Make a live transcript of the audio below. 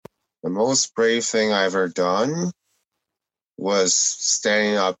The most brave thing I ever done was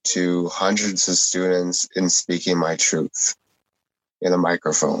standing up to hundreds of students and speaking my truth in a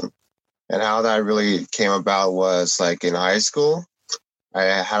microphone. And how that really came about was like in high school, I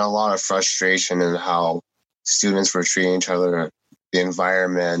had a lot of frustration in how students were treating each other, the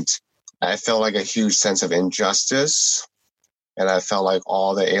environment. I felt like a huge sense of injustice, and I felt like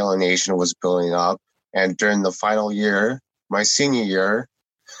all the alienation was building up. And during the final year, my senior year,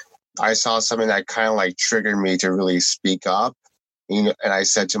 I saw something that kind of like triggered me to really speak up. And I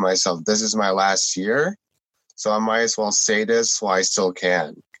said to myself, this is my last year, so I might as well say this while I still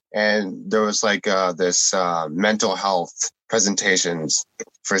can. And there was like this mental health presentations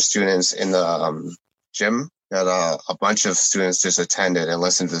for students in the gym that a bunch of students just attended and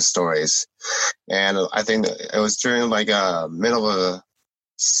listened to the stories. And I think it was during like a middle of a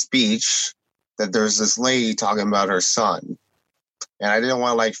speech that there was this lady talking about her son. And I didn't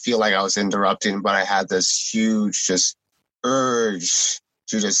want to like feel like I was interrupting, but I had this huge just urge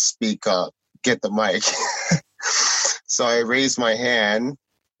to just speak up, get the mic. So I raised my hand,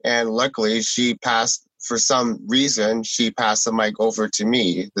 and luckily she passed, for some reason, she passed the mic over to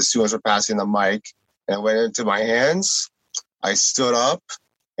me. The students were passing the mic, and it went into my hands. I stood up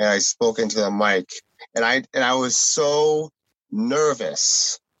and I spoke into the mic. And I was so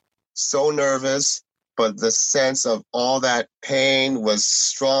nervous, but the sense of all that pain was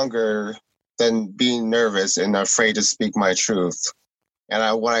stronger than being nervous and afraid to speak my truth.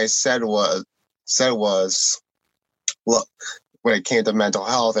 And what I said was, look, when it came to mental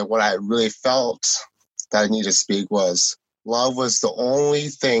health, and what I really felt that I needed to speak was, love was the only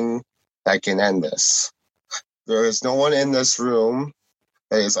thing that can end this. There is no one in this room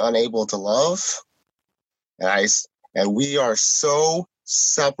that is unable to love. And we are so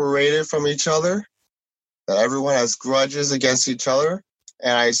separated from each other that everyone has grudges against each other.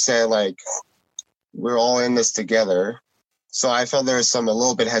 And I said, like, we're all in this together. So I felt there was a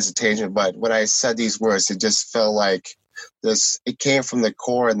little bit hesitation, but when I said these words, it just felt like it came from the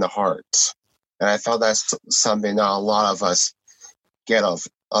core and the heart. And I felt that's something that a lot of us get of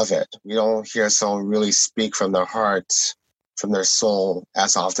it. We don't hear someone really speak from their heart, from their soul,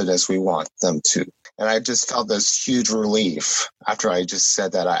 as often as we want them to. And I just felt this huge relief after I just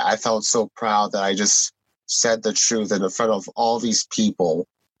said that. I felt so proud that I just said the truth in front of all these people.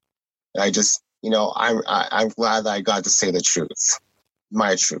 And I just, I'm glad that I got to say the truth,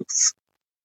 my truth.